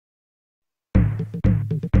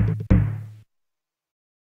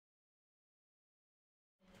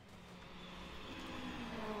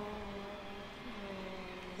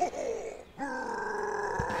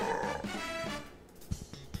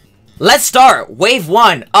Let's start Wave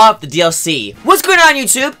 1 of the DLC. What's going on,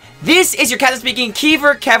 YouTube? This is your captain speaking,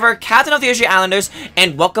 Kever, captain of the Yoshi Islanders,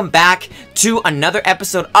 and welcome back to another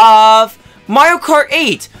episode of Mario Kart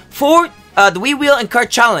 8 for the Wii Wheel and Kart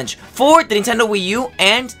Challenge for the Nintendo Wii U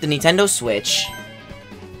and the Nintendo Switch.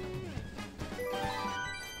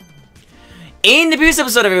 In the previous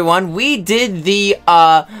episode, everyone, we did the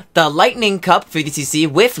Lightning Cup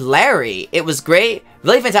 50cc with Larry. It was great,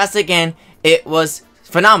 really fantastic, and it was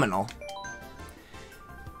phenomenal.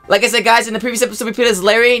 Like I said, guys, in the previous episode we played as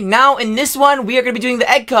Larry. Now in this one we are going to be doing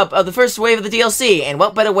the Egg Cup of the first wave of the DLC. And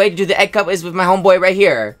what better way to do the Egg Cup is with my homeboy right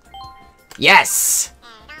here. Yes!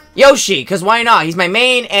 Yoshi, because why not? He's my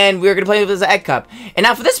main and we're going to play with this Egg Cup. And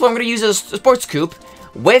now for this one I'm going to use a sports coupe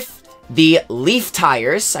with the leaf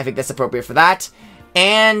tires. I think that's appropriate for that.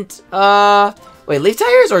 And, wait, leaf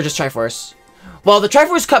tires or just Triforce? Well, the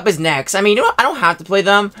Triforce Cup is next. I mean, you know what? I don't have to play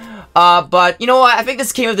them. But you know what? I think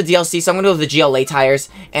this came with the DLC, so I'm going to go with the GLA tires.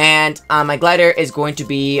 And my glider is going to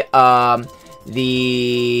be I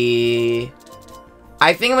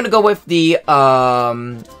think I'm going to go with the yeah,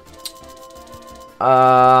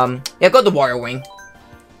 go with the Water Wing.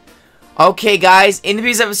 Okay, guys, in the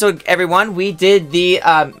previous episode, everyone, we did the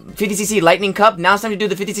 50cc Lightning Cup. Now it's time to do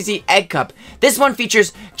the 50cc Egg Cup. This one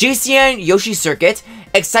features GCN Yoshi Circuit,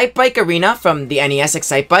 Excite Bike Arena from the NES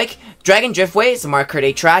Excite Bike, Dragon Driftway, some Mario Kart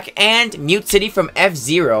 8 track, and Mute City from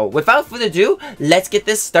F-Zero. Without further ado, let's get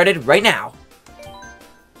this started right now.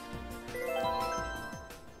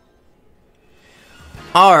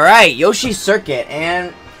 Alright, Yoshi Circuit,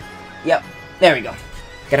 and yep, there we go.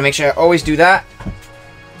 Gotta make sure I always do that.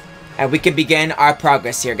 And we can begin our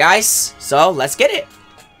progress here, guys. So, let's get it.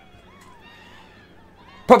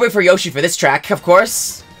 Appropriate for Yoshi for this track, of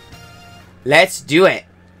course. Let's do it.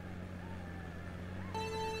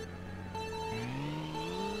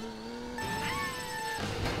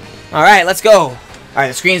 Alright, let's go. Alright,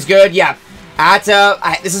 the screen's good. Yeah.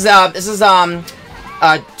 This is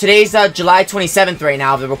today's July 27th right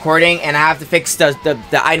now of the recording, and I have to fix the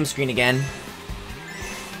item screen again.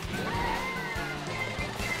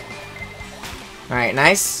 Alright,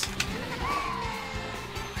 nice.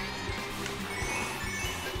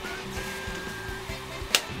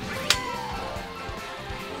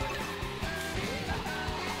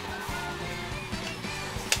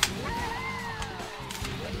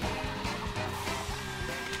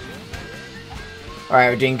 Alright,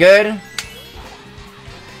 we're doing good.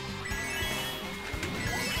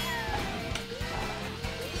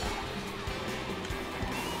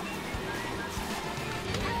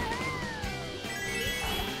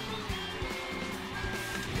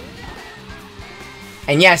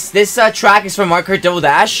 And yes, this track is from Mario Kart Double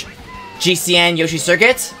Dash, GCN Yoshi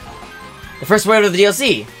Circuit, the first wave of the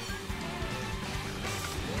DLC.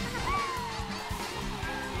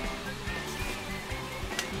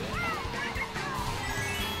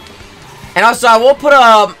 And also, I will put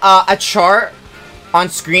a chart on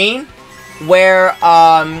screen where 3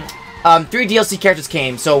 DLC characters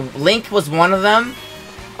came. So Link was one of them.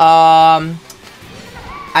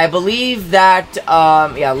 I believe that,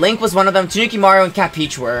 yeah, Link was one of them. Tanuki Mario and Cat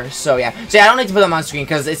Peach were. So, yeah. So, yeah, I don't need to put them on screen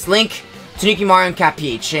because it's Link, Tanuki Mario, and Cat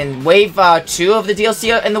Peach. And Wave 2 of the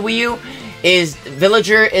DLC in the Wii U is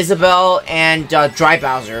Villager, Isabelle, and Dry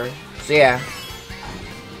Bowser. So, yeah.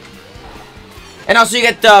 And also, you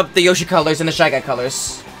get the Yoshi colors and the Shy Guy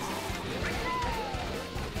colors.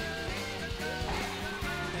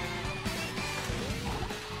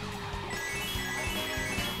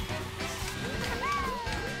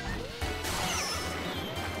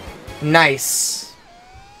 Nice.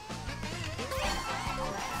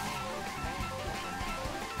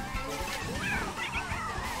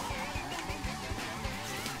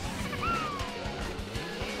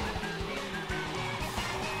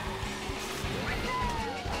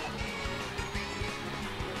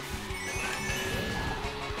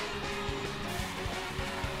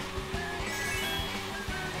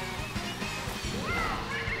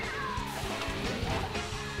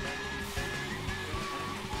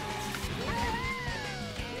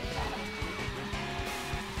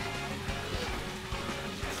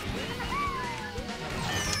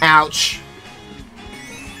 Ouch.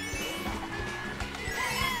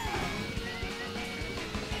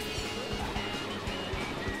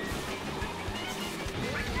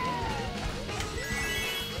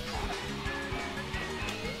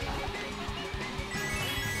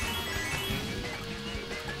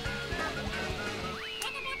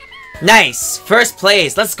 Nice! First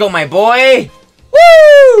place! Let's go, my boy!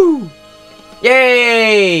 Woo!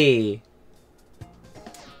 Yay!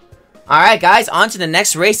 Alright guys, on to the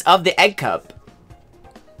next race of the Egg Cup.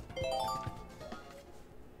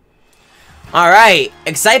 Alright,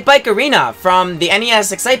 Excite Bike Arena from the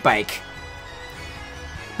NES Excite Bike.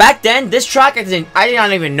 Back then, this track, I did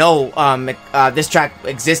not even know this track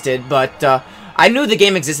existed, but I knew the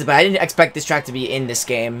game existed, but I didn't expect this track to be in this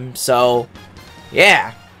game, so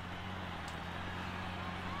yeah.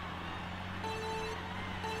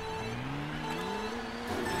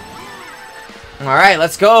 Alright,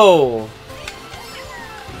 let's go.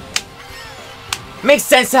 Makes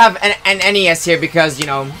sense to have an NES here because, you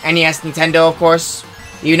know, NES, Nintendo, of course.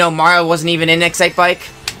 You know, Mario wasn't even in Excite Bike.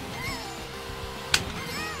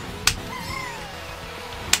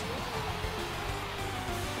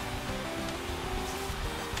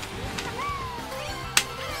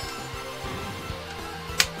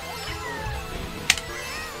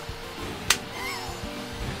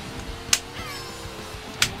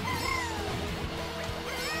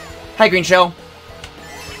 Hi, Green Shell.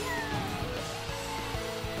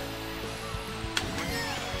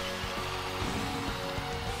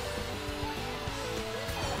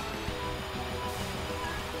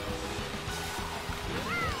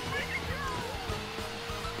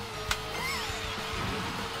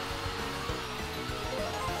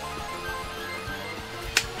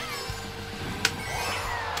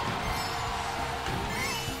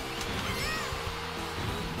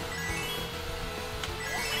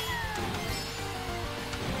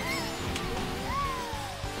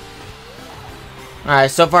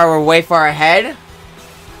 Alright, so far we're way far ahead.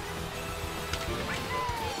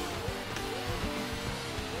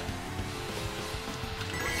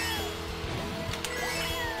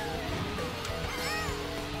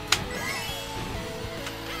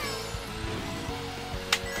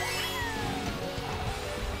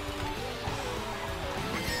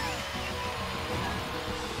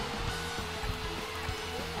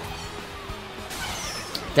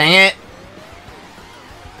 Dang it.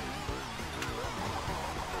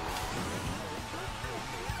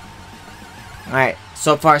 Alright,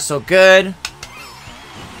 so far so good.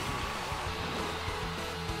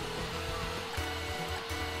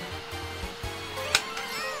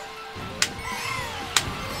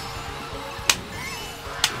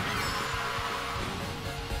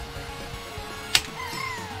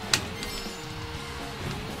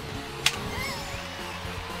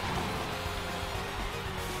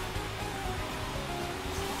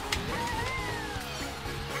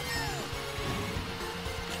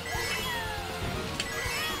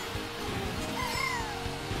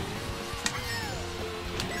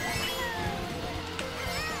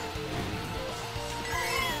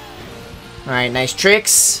 Alright, nice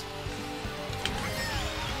tricks.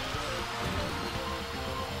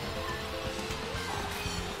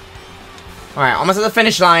 Alright, almost at the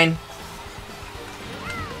finish line.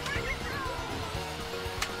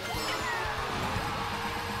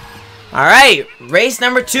 Alright, race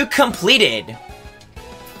number 2 completed.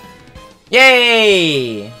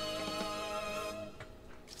 Yay!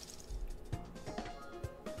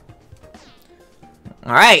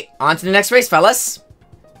 Alright, on to the next race, fellas.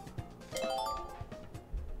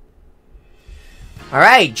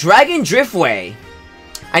 Alright, Dragon Driftway.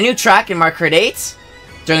 A new track in Mario Kart 8.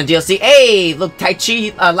 During the DLC. Hey, look, Tai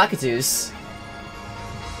Chi Lakitus.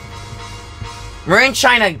 We're in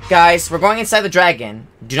China, guys. We're going inside the dragon.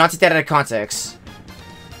 Do not take that out of context.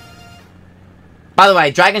 By the way,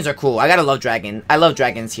 dragons are cool. I gotta love dragon. I love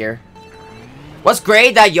dragons here. What's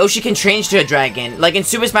great that Yoshi can change to a dragon. Like in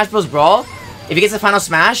Super Smash Bros. Brawl, if he gets the final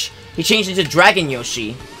smash, he changed into Dragon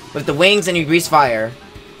Yoshi. With the wings and he breathes fire.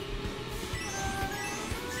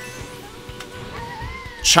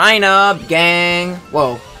 China, gang.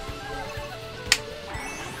 Whoa.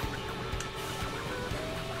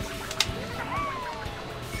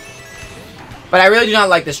 But I really do not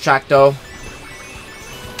like this track, though.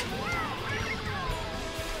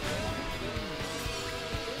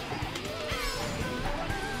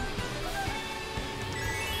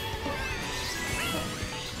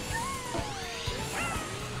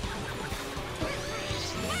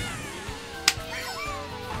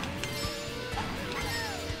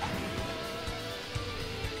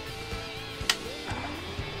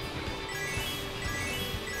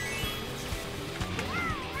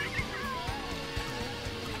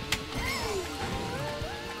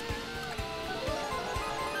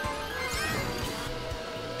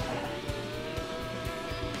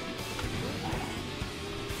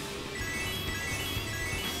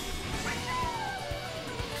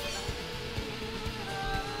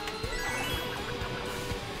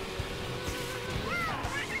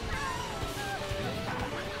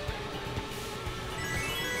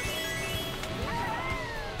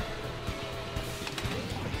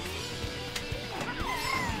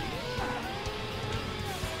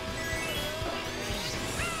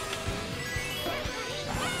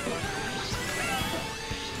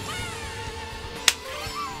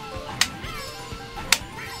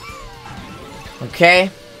 Okay.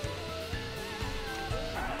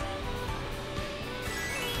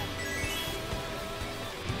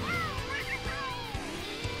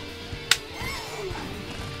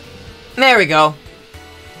 There we go.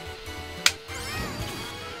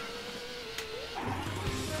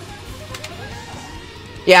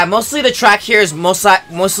 Yeah, mostly the track here is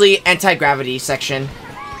mostly anti-gravity section.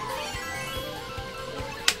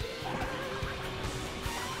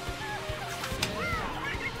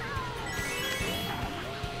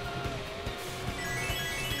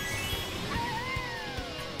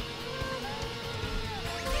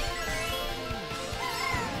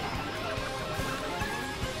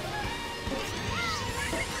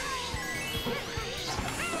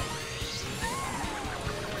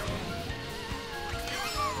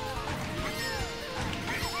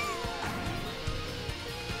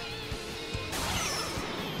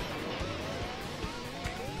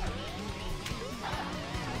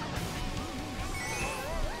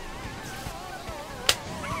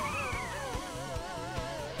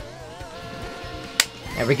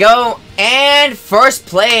 There we go, and first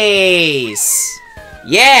place!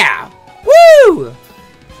 Yeah! Woo!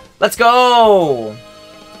 Let's go!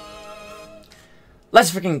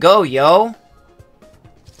 Let's freaking go, yo!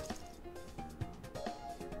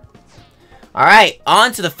 Alright,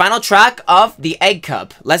 on to the final track of the Egg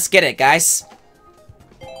Cup. Let's get it, guys.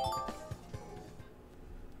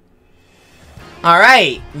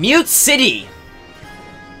 Alright, Mute City.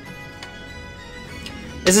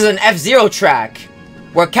 This is an F-Zero track,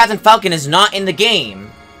 where Captain Falcon is not in the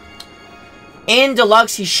game. In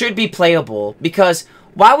Deluxe, he should be playable, because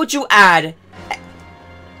why would you add...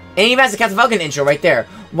 And even has the Captain Falcon intro right there.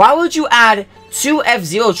 Why would you add 2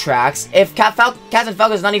 F-Zero tracks if Captain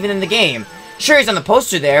Falcon is not even in the game? Sure, he's on the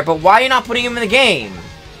poster there, but why are you not putting him in the game?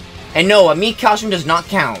 And no, a Mii costume does not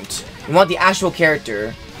count. You want the actual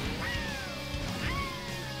character.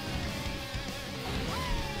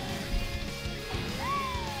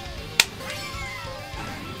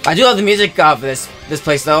 I do love the music of this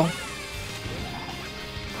place, though.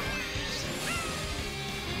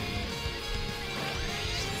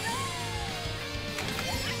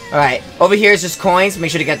 Alright, over here is just coins. Make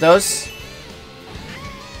sure to get those.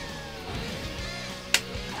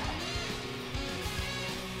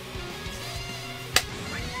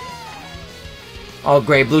 Oh,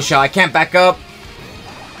 great. Blue shell. I can't back up.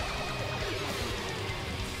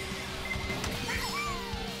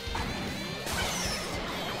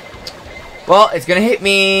 Well, it's gonna hit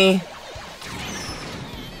me.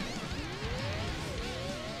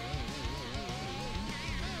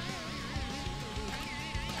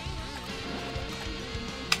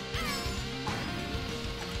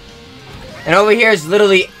 And over here is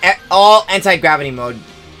literally all anti-gravity mode.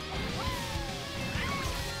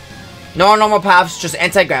 No normal paths, just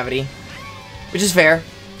anti-gravity. Which is fair.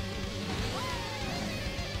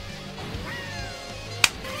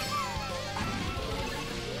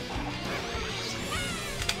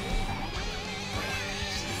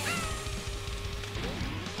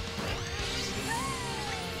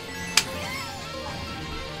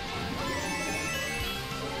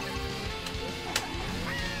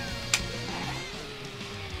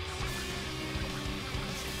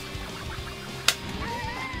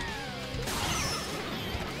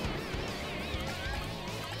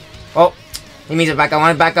 Oh, he means it back. I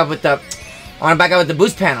want to back up with the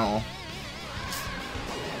boost panel.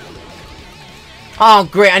 Oh,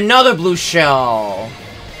 great, another blue shell.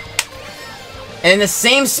 And in the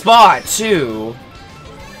same spot too.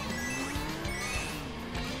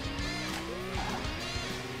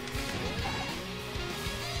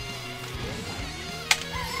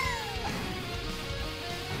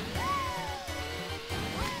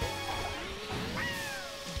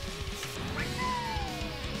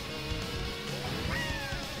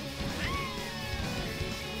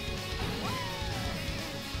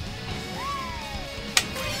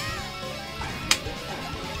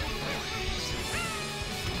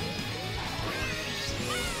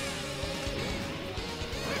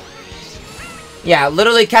 Yeah,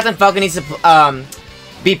 literally, Captain Falcon needs to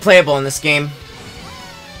be playable in this game.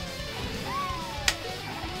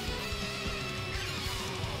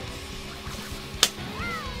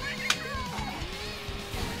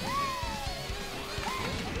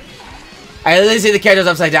 I literally see the characters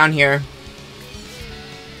upside down here.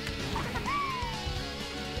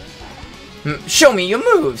 Show me your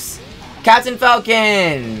moves! Captain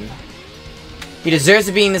Falcon! He deserves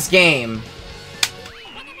to be in this game.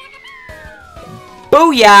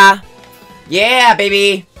 Booyah! Yeah,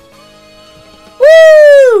 baby!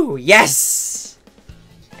 Woo! Yes!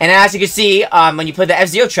 And as you can see, when you play the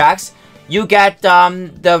F-Zero tracks, you get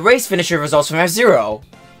the race finisher results from F-Zero.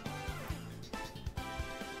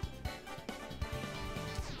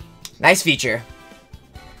 Nice feature.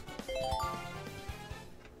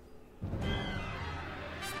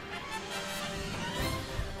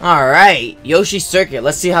 Alright, Yoshi Circuit.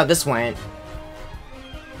 Let's see how this went.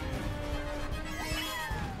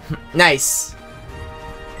 Nice.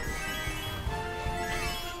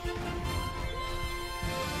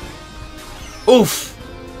 Oof.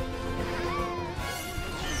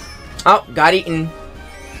 Oh, got eaten.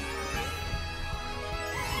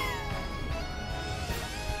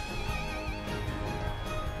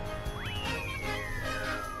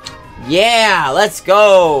 Yeah, let's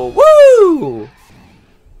go. Woo!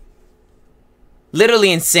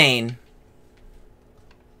 Literally insane.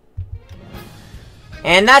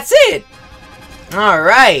 And that's it.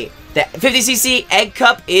 Alright. The 50cc Egg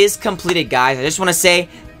Cup is completed, guys. I just want to say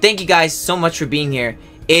thank you guys so much for being here.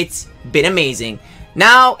 It's been amazing.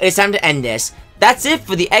 Now, it's time to end this. That's it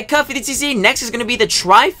for the Egg Cup 50cc. Next is going to be the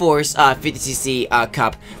Triforce 50cc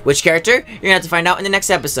Cup. Which character? You're going to have to find out in the next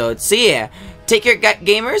episode. So yeah, take care,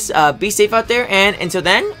 gamers. Be safe out there. And until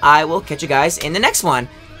then, I will catch you guys in the next one.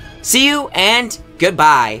 See you and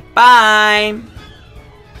goodbye. Bye.